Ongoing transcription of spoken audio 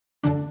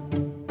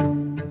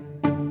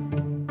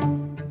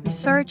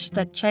Research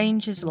that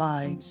changes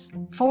lives.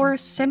 4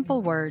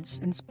 simple words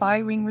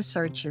inspiring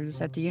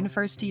researchers at the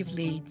University of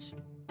Leeds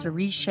to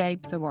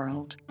reshape the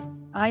world.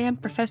 I am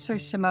Professor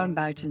Simone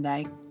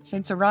Buitenweg.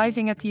 Since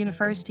arriving at the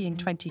university in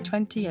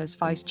 2020 as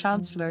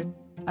Vice-Chancellor,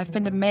 I've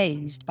been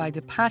amazed by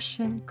the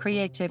passion,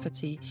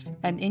 creativity,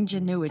 and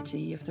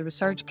ingenuity of the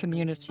research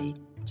community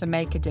to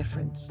make a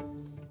difference.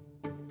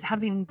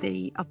 Having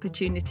the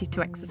opportunity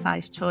to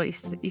exercise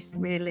choice is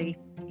really,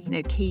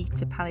 key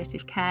to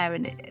palliative care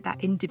and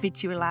that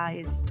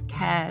individualised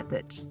care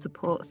that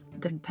supports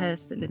the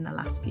person in the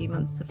last few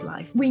months of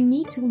life. We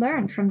need to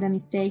learn from the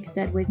mistakes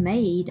that we've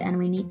made, and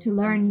we need to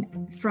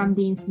learn from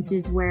the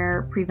instances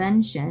where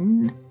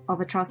prevention of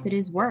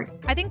atrocities work.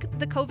 I think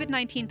the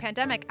COVID-19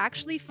 pandemic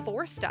actually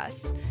forced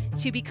us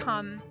to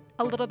become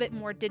a little bit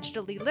more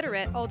digitally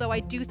literate, although I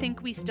do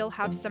think we still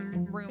have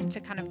some room to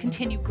kind of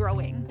continue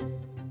growing.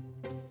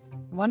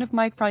 One of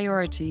my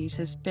priorities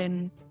has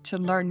been to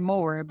learn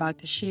more about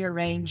the sheer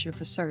range of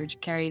research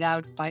carried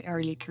out by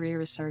early career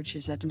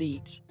researchers at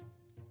Leeds.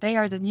 They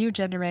are the new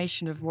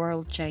generation of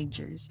world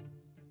changers,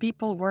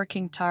 people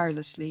working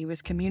tirelessly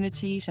with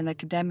communities and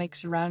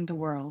academics around the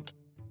world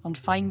on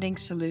finding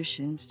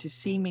solutions to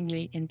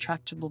seemingly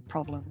intractable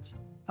problems.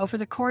 Over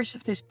the course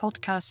of this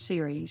podcast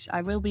series,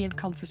 I will be in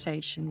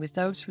conversation with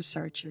those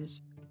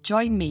researchers.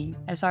 Join me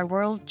as our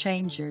world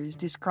changers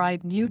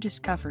describe new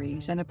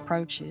discoveries and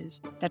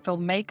approaches that will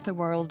make the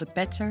world a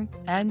better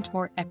and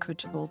more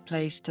equitable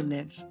place to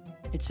live.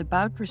 It's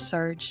about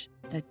research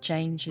that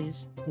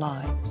changes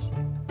lives.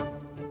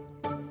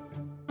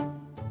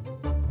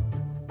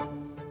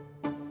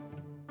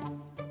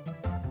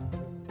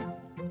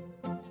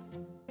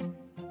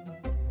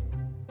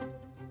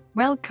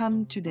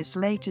 Welcome to this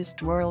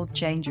latest World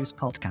Changers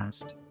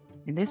podcast.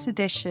 In this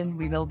edition,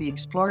 we will be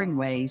exploring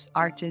ways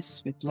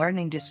artists with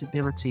learning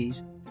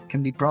disabilities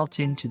can be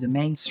brought into the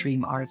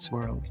mainstream arts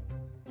world.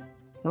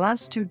 The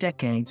last 2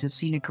 decades have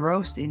seen a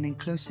growth in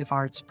inclusive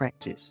arts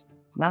practice.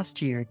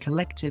 Last year, a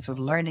collective of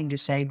learning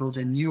disabled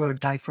and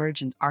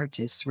neurodivergent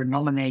artists were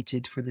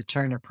nominated for the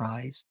Turner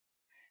Prize.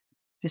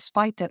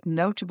 Despite that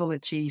notable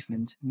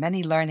achievement,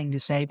 many learning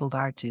disabled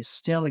artists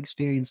still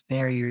experience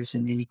barriers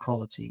and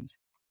inequalities.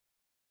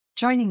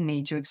 Joining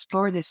me to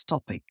explore this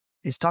topic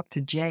is Dr.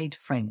 Jade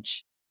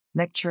French,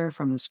 lecturer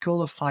from the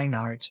School of Fine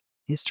Art,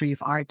 History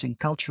of Art and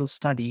Cultural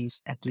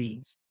Studies at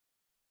Leeds.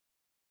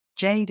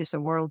 Jade is a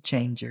world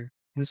changer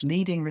who's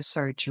leading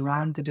research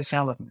around the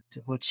development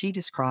of what she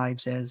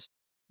describes as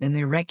an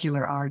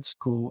irregular art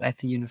school at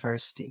the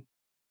university.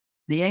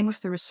 The aim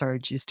of the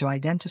research is to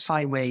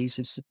identify ways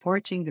of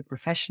supporting the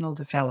professional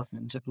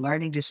development of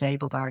learning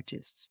disabled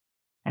artists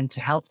and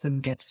to help them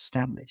get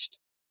established.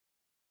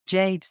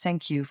 Jade,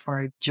 thank you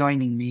for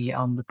joining me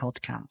on the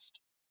podcast.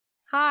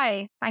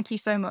 Hi, thank you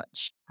so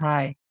much.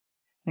 Hi,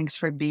 thanks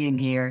for being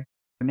here.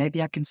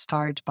 Maybe I can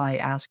start by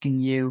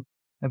asking you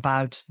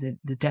about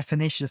the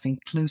definition of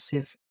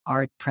inclusive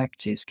art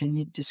practice. Can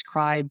you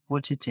describe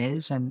what it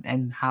is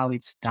and how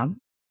it's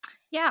done?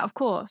 Yeah, of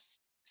course.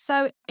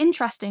 So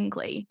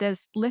interestingly,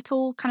 there's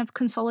little kind of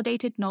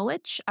consolidated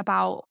knowledge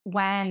about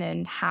when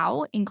and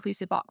how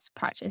inclusive arts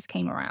practice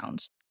came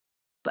around.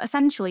 But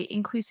essentially,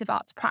 inclusive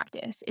arts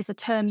practice is a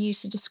term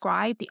used to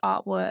describe the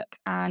artwork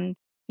and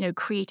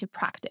creative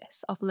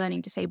practice of learning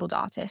disabled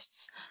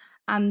artists.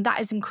 And that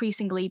has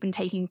increasingly been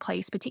taking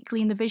place,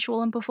 particularly in the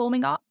visual and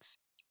performing arts.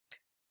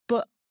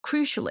 But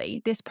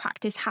crucially, this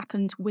practice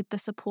happened with the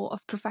support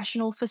of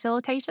professional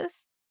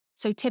facilitators.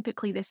 So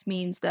typically this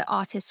means that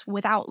artists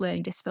without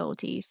learning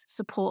disabilities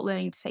support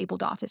learning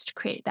disabled artists to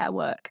create their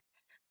work.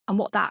 And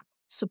what that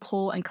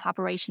support and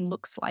collaboration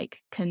looks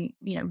like can,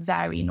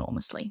 vary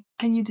enormously.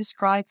 Can you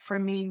describe for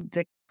me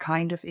the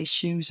kind of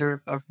issues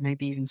or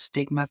maybe even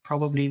stigma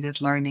probably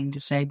that learning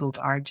disabled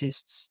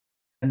artists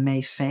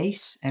may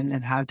face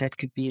and how that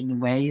could be in the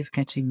way of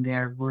getting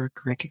their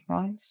work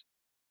recognized?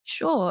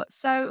 Sure.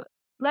 So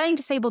learning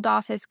disabled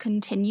artists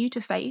continue to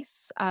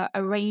face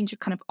a range of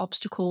kind of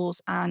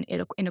obstacles and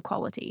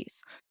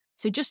inequalities.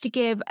 So just to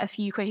give a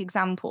few quick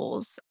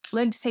examples,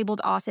 learning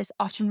disabled artists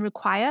often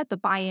require the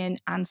buy-in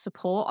and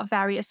support of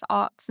various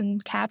arts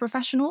and care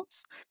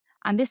professionals.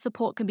 And this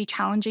support can be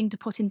challenging to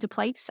put into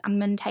place and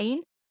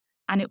maintain.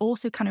 And it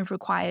also kind of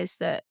requires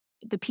that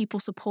the people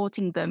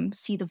supporting them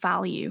see the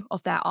value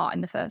of their art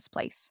in the first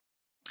place.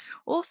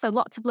 Also,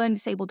 lots of learning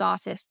disabled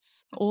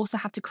artists also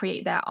have to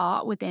create their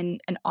art within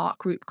an art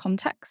group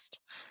context.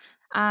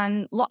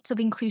 And lots of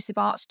inclusive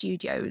art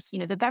studios,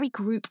 they're very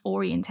group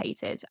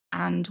orientated.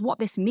 And what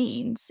this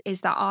means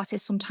is that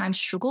artists sometimes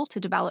struggle to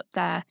develop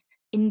their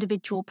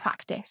individual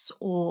practice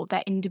or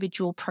their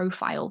individual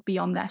profile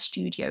beyond their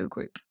studio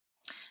group.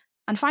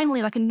 And finally,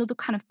 another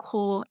kind of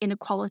core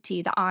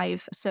inequality that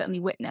I've certainly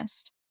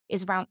witnessed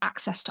is around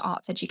access to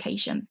arts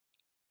education.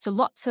 So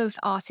lots of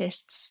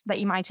artists that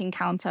you might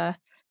encounter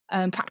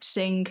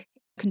practicing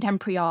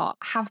contemporary art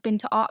have been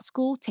to art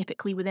school,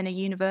 typically within a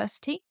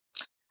university.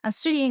 And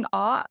studying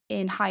art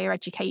in higher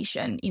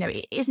education,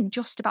 it isn't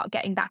just about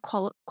getting that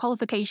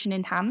qualification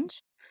in hand.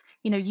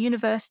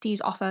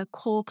 Universities offer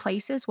core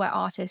places where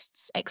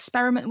artists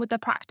experiment with their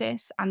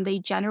practice and they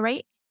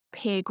generate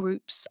peer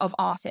groups of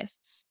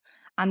artists.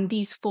 And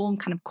these form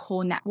kind of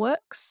core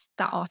networks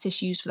that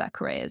artists use for their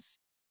careers.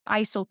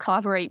 I still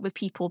collaborate with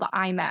people that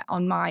I met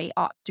on my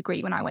art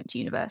degree when I went to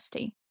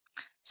university.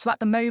 So at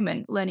the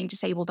moment, learning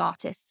disabled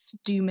artists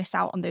do miss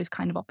out on those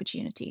kind of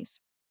opportunities.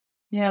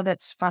 Yeah,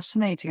 that's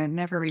fascinating. I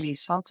never really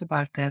thought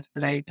about that,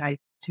 but I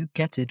do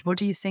get it. What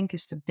do you think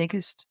is the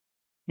biggest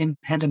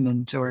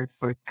impediment, or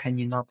can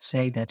you not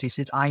say that? Is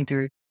it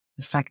either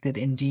the fact that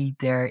indeed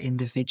their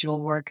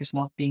individual work is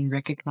not being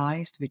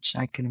recognized, which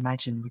I can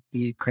imagine would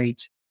be a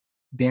great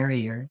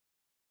barrier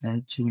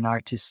to an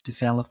artist's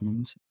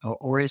development,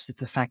 or is it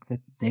the fact that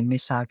they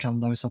miss out on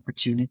those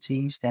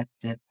opportunities that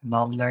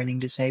non-learning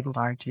disabled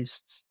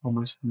artists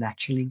almost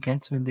naturally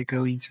get when they're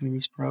going through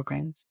these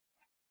programs?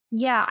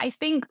 Yeah, I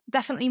think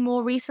definitely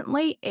more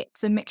recently,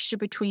 it's a mixture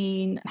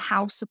between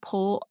how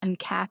support and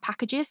care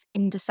packages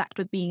intersect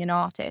with being an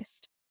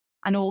artist,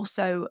 and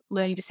also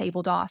learning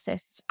disabled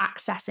artists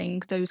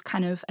accessing those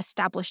kind of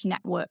established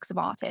networks of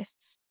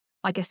artists.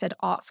 Like I said,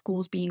 art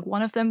schools being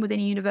one of them within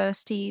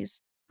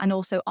universities, and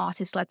also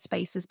artist-led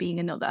spaces being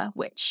another,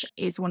 which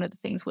is one of the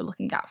things we're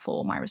looking at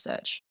for my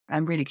research.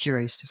 I'm really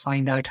curious to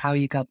find out how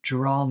you got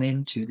drawn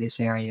into this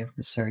area of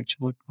research.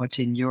 What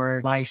in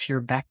your life,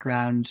 your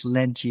background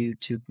led you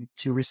to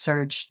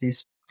research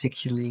this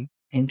particularly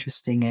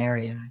interesting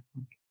area?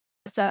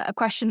 It's a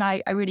question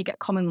I really get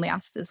commonly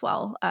asked as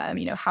well.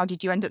 How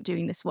did you end up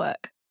doing this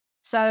work?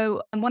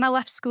 So when I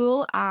left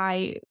school,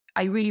 I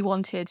really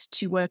wanted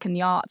to work in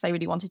the arts. I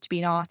really wanted to be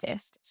an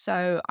artist.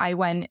 So I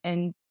went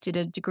and did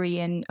a degree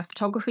in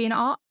photography and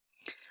art.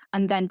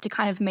 And then to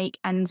kind of make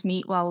ends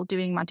meet while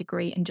doing my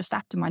degree and just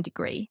after my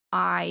degree,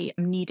 I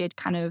needed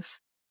kind of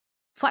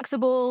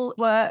flexible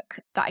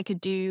work that I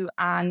could do.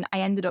 And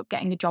I ended up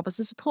getting a job as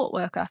a support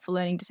worker for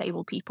learning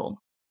disabled people.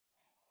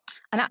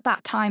 And at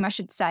that time, I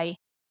should say,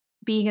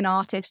 being an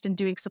artist and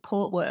doing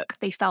support work,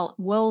 they felt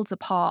worlds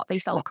apart. They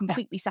felt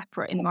completely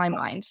separate in my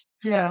mind.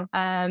 Yeah.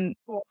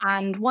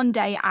 And one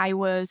day I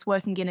was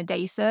working in a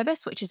day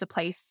service, which is a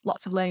place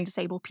lots of learning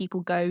disabled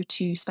people go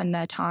to spend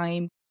their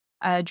time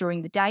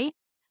during the day.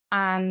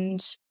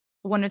 And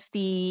one of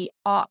the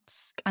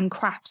arts and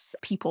crafts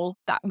people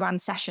that ran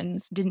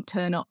sessions didn't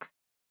turn up.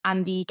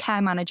 And the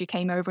care manager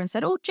came over and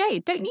said, "Oh,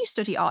 Jade, don't you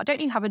study art? Don't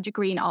you have a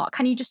degree in art?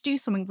 Can you just do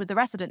something with the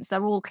residents?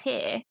 They're all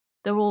here.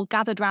 They're all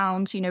gathered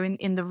round,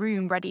 in the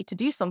room ready to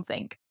do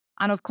something."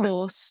 And of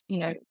course,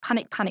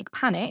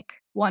 panic.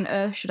 What on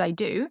earth should I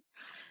do?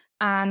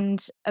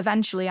 And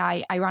eventually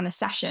I ran a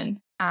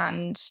session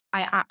and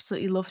I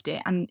absolutely loved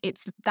it. And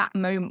it's that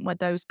moment where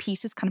those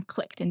pieces kind of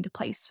clicked into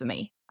place for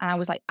me. And I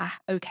was like,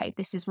 okay,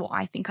 this is what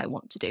I think I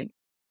want to do.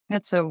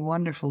 That's a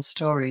wonderful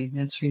story.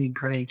 That's really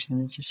great.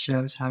 And it just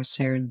shows how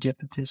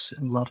serendipitous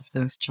a lot of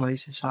those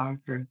choices are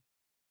for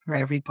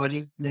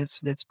everybody.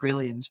 That's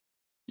brilliant.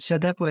 So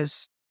that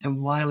was a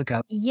while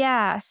ago.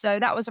 Yeah, so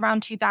that was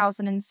around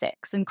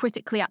 2006. And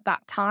critically at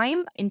that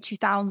time, in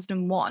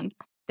 2001,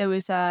 there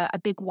was a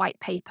big white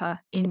paper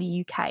in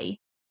the UK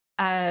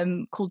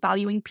called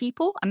Valuing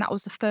People. And that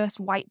was the first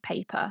white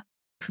paper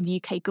from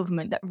the UK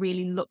government that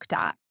really looked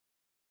at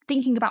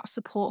thinking about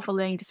support for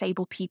learning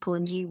disabled people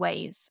in new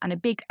ways. And a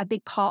big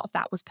part of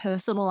that was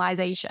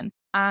personalization.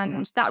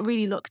 And that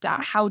really looked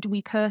at how do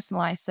we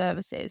personalize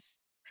services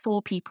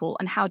for people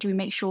and how do we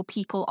make sure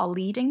people are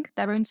leading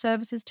their own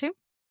services too?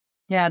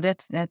 Yeah,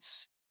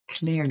 that's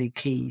clearly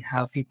key,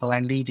 how people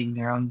are leading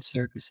their own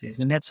services.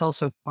 And that's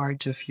also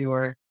part of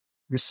your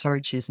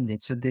research, isn't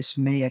it? So this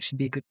may actually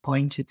be a good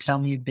point to tell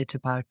me a bit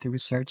about the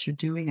research you're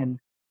doing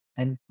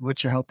and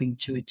what you're hoping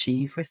to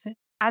achieve with it.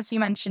 As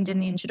you mentioned in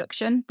the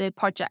introduction, the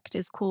project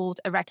is called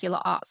Irregular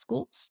Art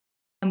Schools,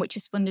 and which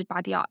is funded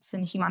by the Arts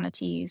and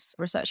Humanities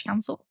Research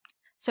Council.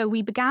 So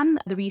we began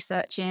the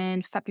research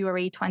in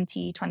February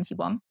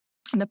 2021,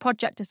 and the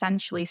project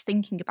essentially is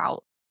thinking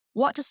about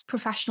what does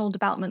professional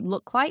development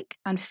look like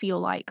and feel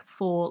like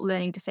for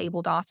learning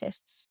disabled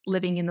artists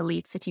living in the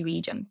Leeds City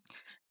region?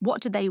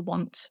 What do they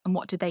want and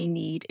what do they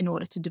need in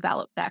order to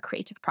develop their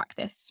creative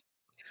practice?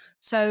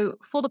 So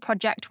for the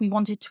project, we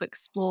wanted to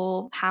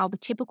explore how the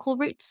typical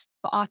routes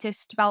for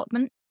artist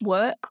development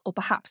work or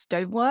perhaps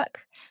don't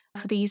work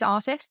for these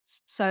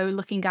artists. So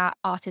looking at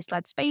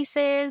artist-led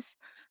spaces,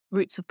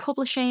 routes of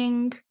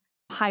publishing,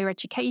 higher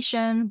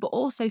education, but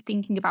also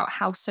thinking about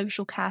how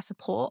social care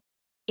support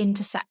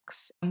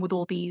intersects with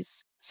all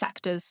these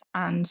sectors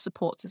and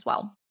supports as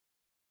well.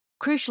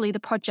 Crucially, the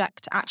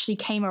project actually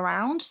came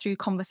around through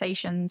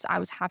conversations I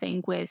was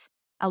having with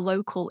a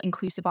local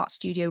inclusive art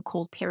studio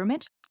called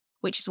Pyramid,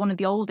 which is one of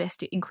the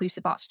oldest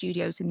inclusive art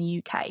studios in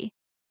the UK,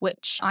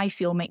 which I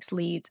feel makes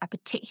Leeds a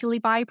particularly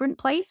vibrant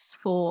place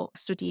for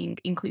studying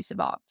inclusive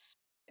arts.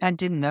 I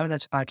didn't know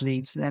that about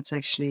Leeds. That's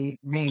actually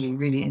really,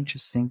 really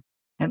interesting.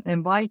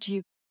 And why do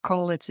you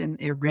call it an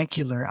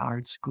irregular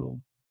art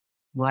school?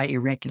 Why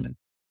irregular?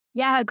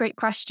 Yeah, great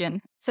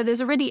question. So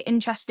there's a really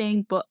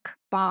interesting book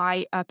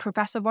by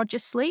Professor Roger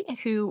Slee,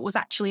 who was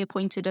actually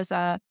appointed as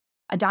a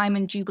a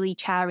Diamond Jubilee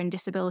Chair in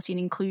Disability and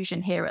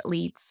Inclusion here at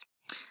Leeds.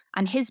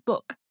 And his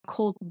book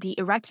called The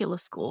Irregular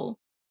School,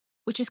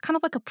 which is kind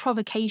of like a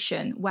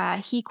provocation where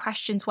he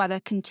questions whether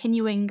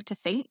continuing to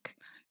think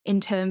in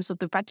terms of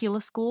the regular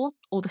school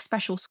or the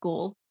special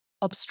school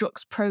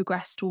obstructs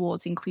progress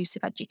towards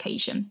inclusive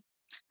education.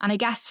 And I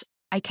guess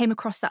I came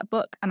across that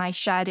book and I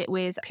shared it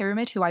with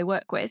Pyramid, who I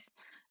work with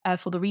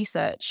for the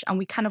research. And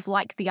we kind of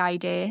like the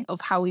idea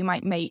of how we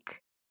might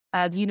make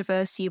the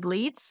University of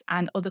Leeds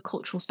and other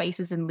cultural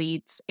spaces in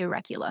Leeds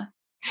irregular.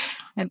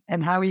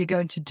 And how are you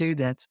going to do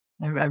that?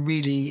 I'm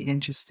really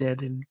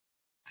interested in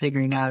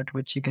figuring out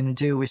what you're going to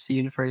do with the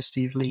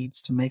University of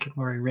Leeds to make it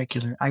more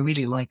irregular. I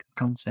really like the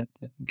concept.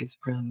 I think it's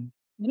brilliant.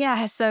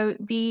 Yeah, so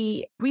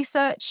the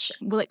research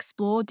will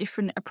explore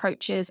different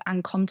approaches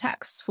and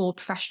contexts for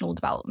professional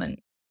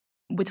development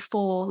with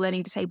 4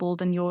 learning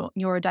disabled and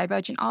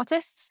neurodivergent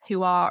artists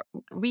who are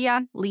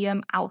Ria,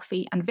 Liam,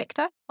 Alfie, and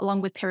Victor,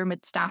 along with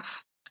Pyramid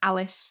staff,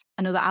 Alice,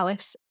 another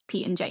Alice,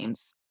 Pete, and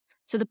James.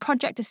 So the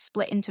project is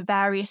split into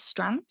various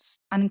strands,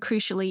 and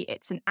crucially,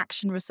 it's an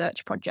action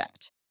research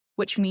project,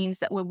 which means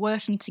that we're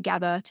working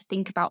together to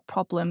think about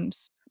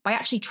problems by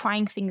actually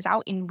trying things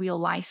out in real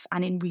life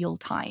and in real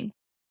time,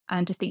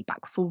 and to think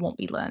back from what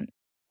we learned.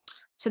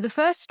 So the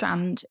first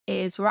strand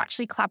is we're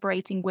actually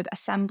collaborating with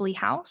Assembly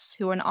House,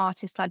 who are an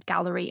artist-led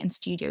gallery and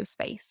studio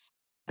space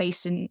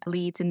based in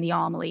Leeds in the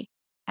Armley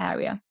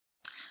area.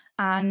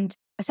 And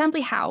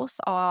Assembly House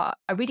are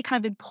a really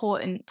kind of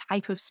important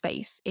type of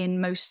space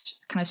in most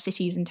kind of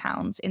cities and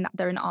towns in that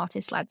they're an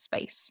artist-led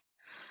space.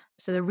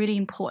 So they're a really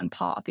important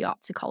part of the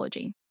arts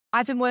ecology.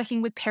 I've been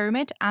working with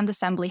Pyramid and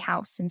Assembly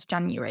House since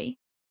January.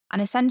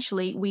 And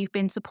essentially, we've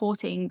been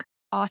supporting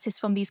artists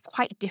from these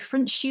quite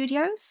different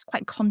studios,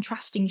 quite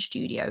contrasting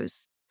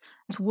studios,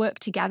 to work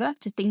together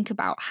to think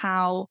about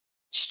how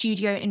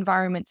studio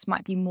environments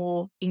might be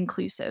more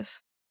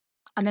inclusive.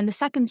 And then the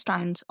second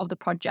strand of the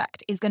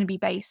project is going to be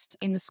based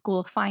in the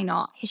School of Fine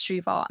Art, History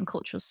of Art and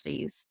Cultural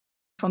Studies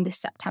from this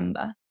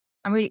September.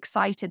 I'm really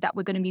excited that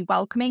we're going to be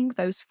welcoming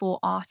those 4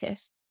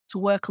 artists to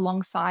work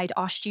alongside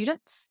our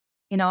students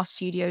in our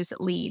studios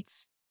at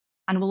Leeds.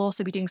 And we'll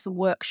also be doing some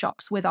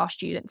workshops with our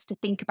students to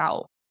think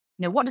about,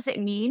 what does it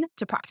mean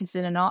to practice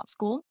in an art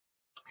school?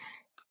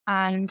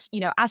 And,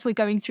 as we're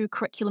going through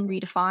Curriculum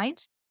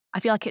Redefined, I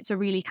feel like it's a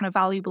really kind of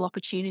valuable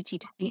opportunity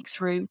to think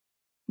through,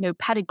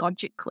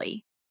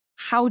 pedagogically,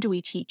 how do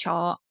we teach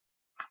art?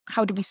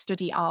 How do we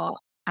study art?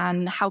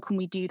 And how can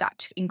we do that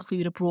to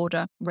include a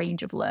broader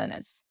range of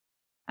learners?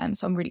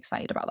 So I'm really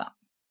excited about that.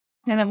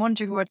 And I'm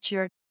wondering what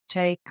your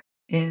take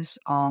is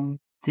on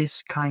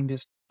this kind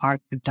of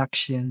art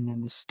production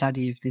and the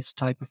study of this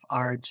type of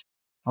art,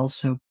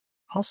 also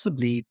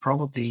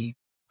probably,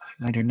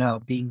 I don't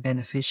know, being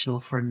beneficial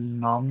for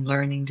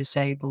non-learning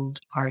disabled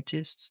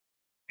artists.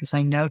 Because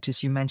I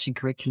notice you mentioned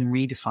Curriculum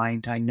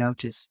Redefined. I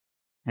notice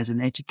as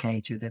an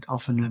educator that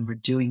often when we're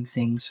doing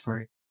things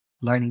for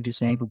learning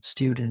disabled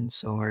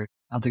students or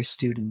other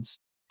students,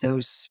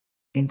 those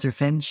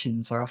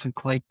interventions are often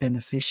quite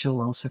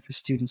beneficial also for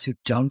students who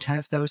don't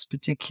have those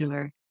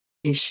particular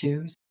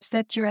issues. Is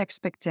that your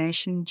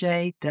expectation,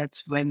 Jay,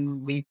 that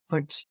when we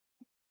put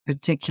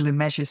particular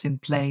measures in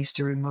place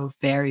to remove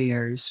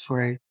barriers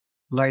for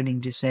learning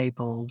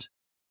disabled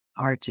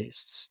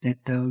artists, that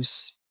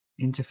those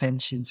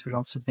interventions would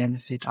also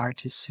benefit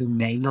artists who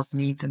may not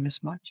need them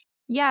as much?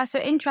 Yeah, so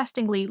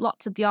interestingly,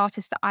 lots of the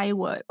artists that I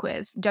work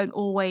with don't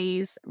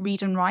always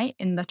read and write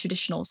in the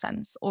traditional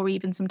sense, or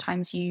even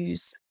sometimes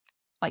use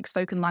like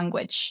spoken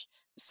language.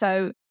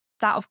 So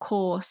that, of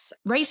course,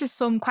 raises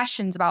some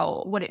questions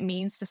about what it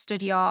means to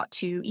study art,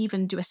 to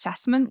even do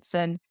assessments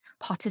and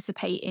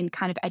participate in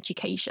kind of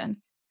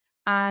education.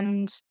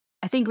 And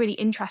I think really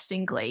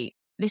interestingly,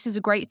 this is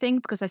a great thing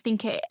because I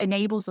think it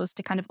enables us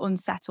to kind of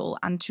unsettle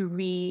and to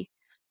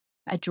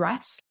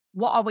readdress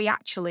what are we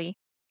actually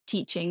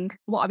teaching,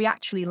 what are we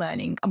actually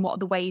learning, and what are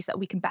the ways that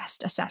we can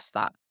best assess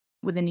that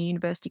within a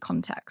university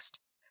context.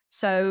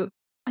 So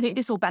I think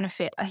this will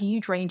benefit a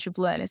huge range of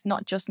learners,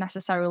 not just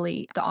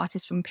necessarily the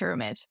artists from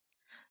Pyramid.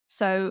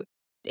 So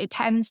it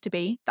tends to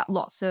be that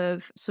lots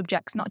of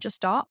subjects, not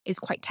just art, is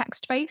quite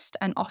text-based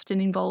and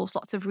often involves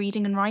lots of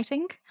reading and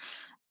writing.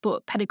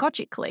 But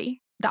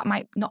pedagogically, that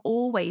might not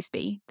always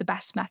be the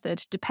best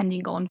method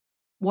depending on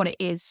what it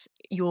is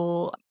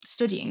you're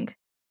studying.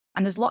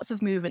 And there's lots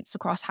of movements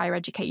across higher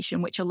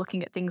education which are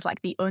looking at things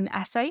like the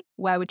essay,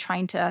 where we're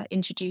trying to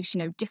introduce,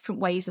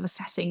 different ways of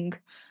assessing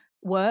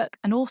work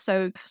and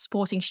also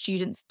supporting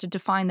students to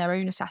define their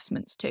own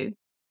assessments too.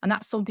 And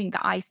that's something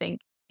that I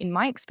think, in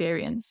my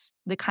experience,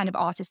 the kind of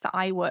artists that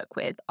I work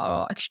with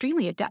are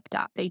extremely adept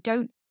at. They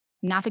don't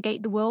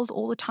navigate the world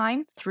all the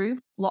time through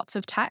lots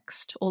of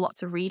text or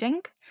lots of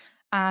reading,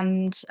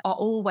 and are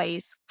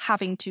always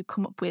having to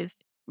come up with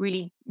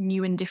really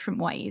new and different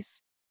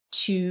ways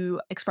to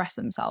express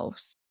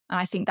themselves. And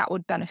I think that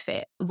would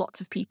benefit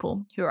lots of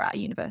people who are at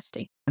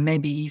university. And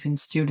maybe even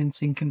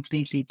students in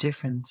completely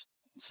different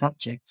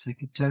subjects. I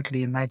could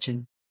totally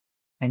imagine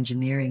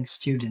engineering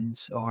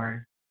students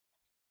or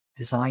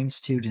design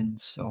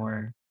students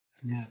or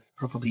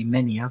probably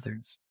many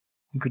others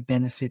who could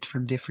benefit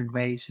from different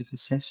ways of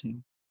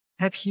assessing.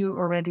 Have you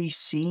already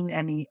seen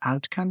any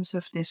outcomes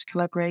of this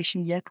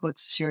collaboration yet?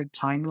 What's your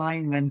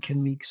timeline? When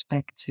can we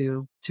expect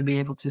to be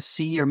able to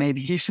see or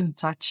maybe even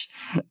touch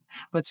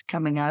what's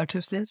coming out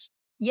of this?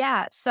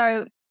 Yeah,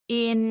 so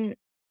in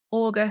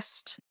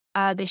August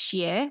this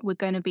year, we're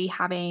going to be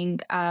having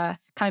a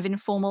kind of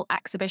informal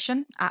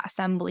exhibition at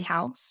Assembly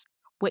House,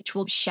 which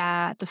will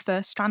share the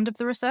first strand of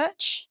the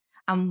research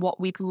and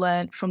what we've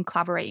learned from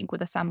collaborating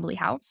with Assembly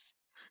House.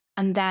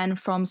 And then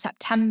from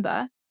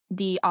September,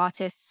 the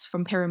artists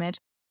from Pyramid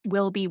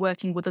will be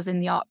working with us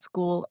in the art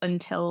school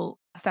until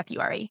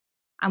February.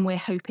 And we're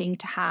hoping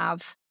to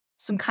have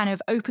some kind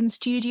of open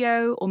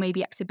studio or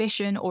maybe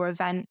exhibition or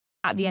event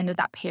at the end of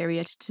that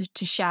period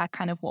to share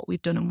kind of what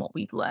we've done and what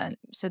we've learned.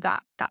 So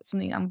that's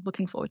something I'm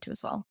looking forward to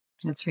as well.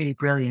 That's really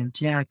brilliant.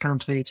 Yeah, I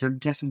can't wait. I'm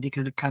definitely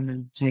going to come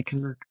and take a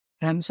look.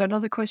 So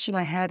another question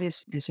I had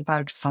is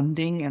about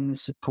funding and the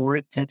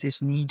support that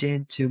is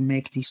needed to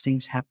make these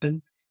things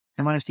happen.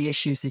 And one of the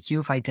issues that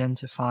you've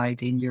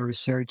identified in your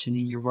research and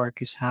in your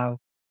work is how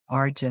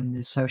art and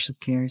the social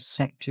care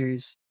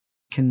sectors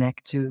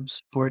connect to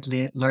support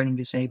learning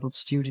disabled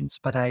students.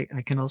 But I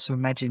can also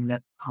imagine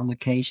that on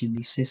occasion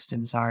these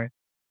systems are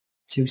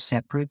too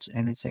separate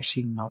and it's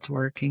actually not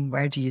working.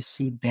 Where do you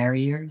see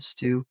barriers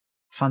to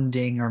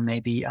funding or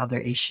maybe other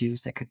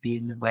issues that could be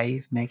in the way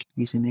of making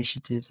these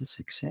initiatives a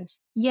success?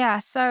 Yeah,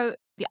 so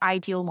the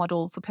ideal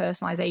model for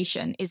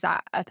personalization is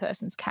that a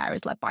person's care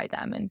is led by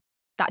them, and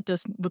that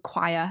does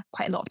require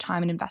quite a lot of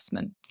time and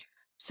investment.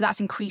 So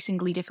that's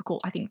increasingly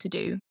difficult, I think, to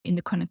do in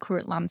the kind of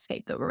current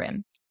landscape that we're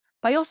in.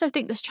 But I also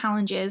think there's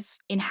challenges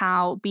in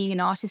how being an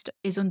artist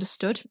is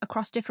understood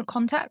across different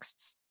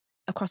contexts,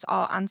 across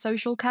art and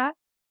social care.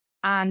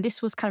 And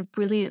this was kind of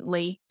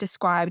brilliantly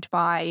described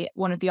by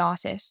one of the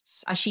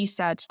artists. As she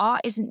said,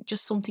 art isn't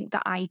just something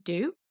that I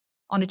do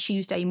on a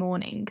Tuesday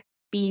morning.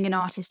 Being an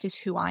artist is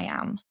who I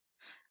am.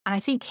 And I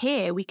think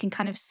here we can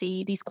kind of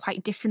see these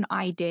quite different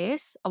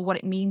ideas of what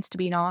it means to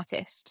be an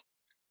artist,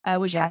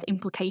 which has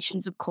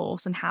implications, of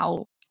course, and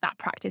how that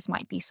practice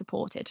might be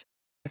supported.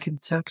 I can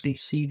totally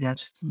see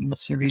that.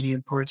 That's a really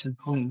important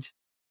point.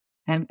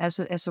 And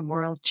as a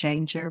world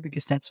changer,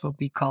 because that's what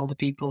we call the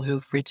people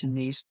who've written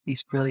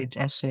these brilliant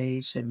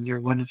essays, and you're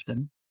one of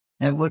them.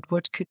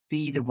 What could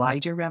be the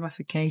wider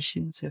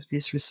ramifications of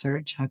this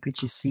research? How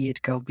could you see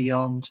it go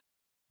beyond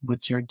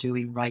what you're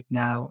doing right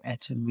now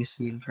at and with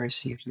the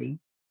University of Leeds?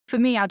 For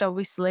me, I'd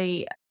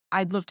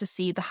love to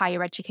see the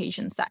higher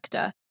education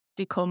sector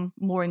become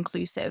more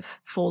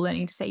inclusive for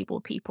learning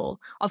disabled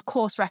people. Of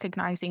course,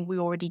 recognizing we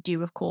already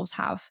do, of course,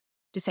 have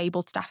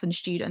disabled staff and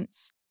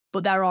students.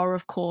 But there are,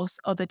 of course,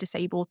 other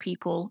disabled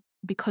people,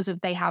 because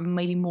they have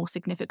maybe more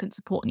significant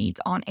support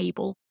needs, aren't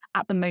able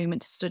at the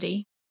moment to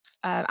study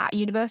at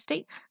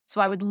university.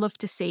 So I would love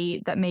to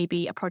see that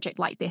maybe a project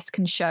like this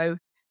can show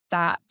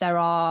that there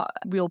are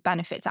real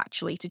benefits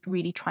actually to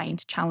really trying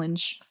to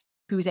challenge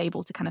who's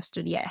able to kind of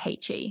study at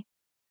HE.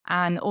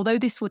 And although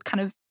this would kind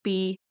of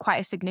be quite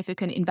a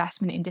significant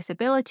investment in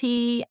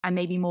disability and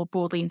maybe more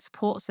broadly in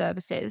support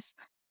services,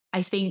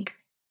 I think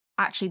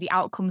actually the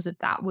outcomes of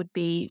that would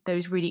be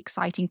those really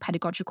exciting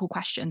pedagogical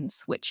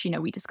questions, which,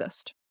 we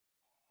discussed.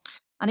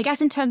 And I guess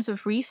in terms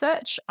of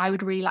research, I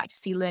would really like to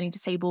see learning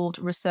disabled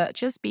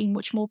researchers being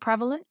much more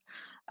prevalent.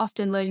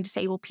 Often learning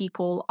disabled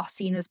people are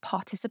seen as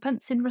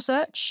participants in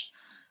research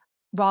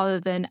rather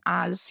than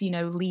as,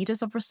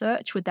 leaders of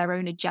research with their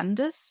own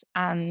agendas.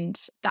 And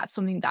that's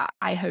something that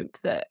I hope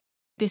that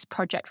this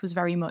project was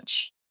very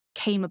much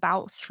came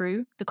about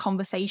through the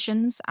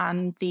conversations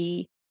and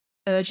the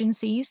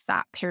urgencies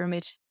that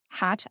Pyramid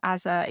had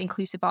as an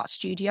inclusive art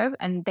studio,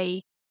 and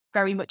they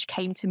very much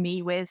came to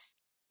me with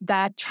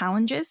their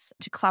challenges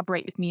to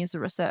collaborate with me as a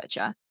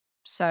researcher.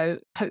 So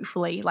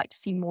hopefully like to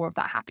see more of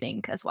that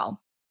happening as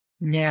well.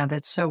 Yeah,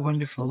 that's so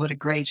wonderful. What a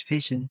great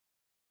vision.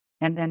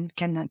 And then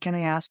can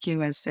I ask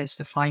you as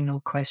the final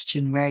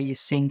question where you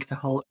think the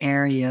whole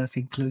area of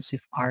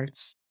inclusive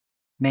arts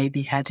may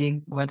be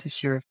heading? What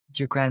is your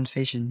grand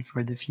vision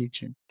for the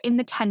future? In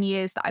the 10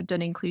 years that I've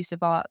done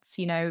inclusive arts,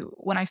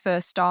 when I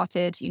first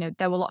started,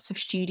 there were lots of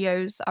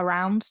studios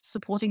around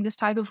supporting this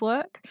type of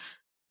work,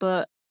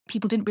 but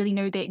people didn't really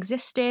know they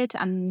existed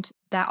and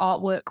their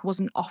artwork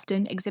wasn't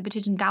often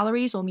exhibited in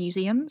galleries or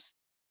museums.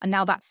 And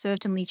now that's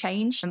certainly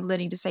changed, and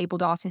learning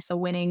disabled artists are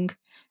winning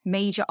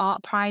major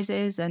art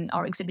prizes and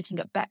are exhibiting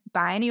at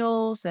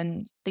biennials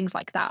and things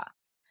like that.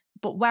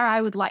 But where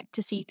I would like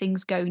to see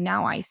things go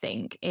now, I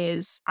think,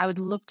 is I would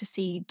love to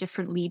see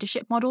different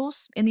leadership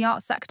models in the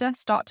arts sector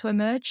start to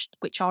emerge,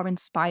 which are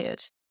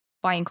inspired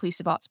by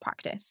inclusive arts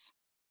practice.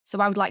 So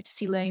I would like to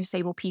see learning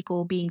disabled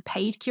people being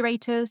paid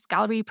curators,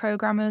 gallery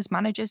programmers,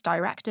 managers,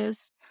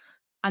 directors.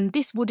 And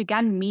this would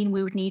again mean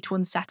we would need to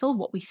unsettle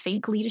what we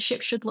think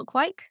leadership should look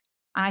like.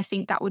 And I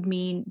think that would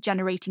mean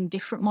generating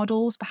different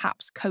models,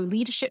 perhaps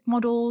co-leadership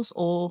models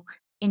or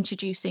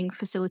introducing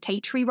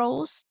facilitatory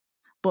roles.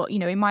 But,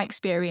 in my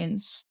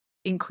experience,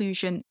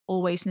 inclusion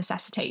always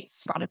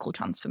necessitates radical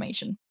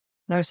transformation.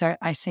 Those are,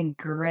 I think,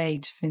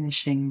 great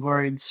finishing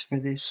words for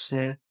this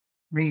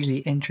really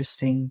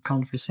interesting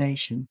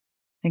conversation.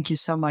 Thank you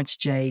so much,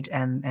 Jade,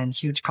 and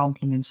huge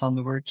compliments on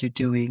the work you're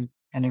doing.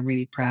 And I'm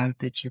really proud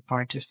that you're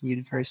part of the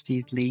University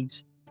of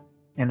Leeds.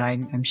 And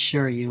I'm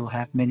sure you'll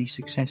have many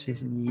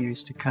successes in the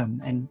years to come.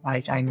 And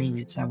I mean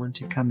it. I want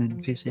to come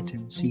and visit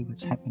and see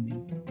what's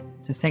happening.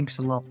 So thanks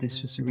a lot.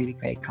 This was a really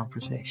great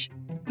conversation.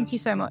 Thank you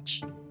so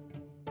much.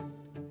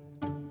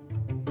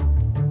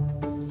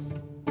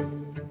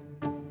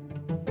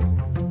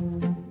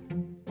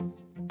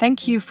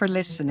 Thank you for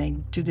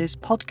listening to this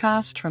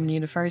podcast from the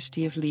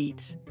University of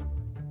Leeds.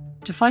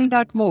 To find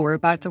out more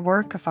about the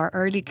work of our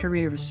early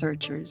career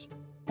researchers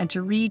and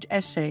to read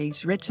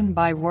essays written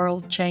by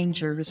World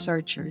Changer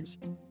researchers,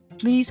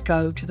 please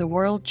go to the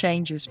World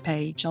Changers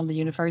page on the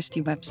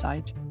university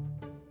website.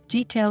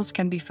 Details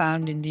can be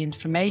found in the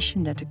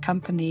information that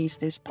accompanies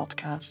this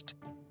podcast.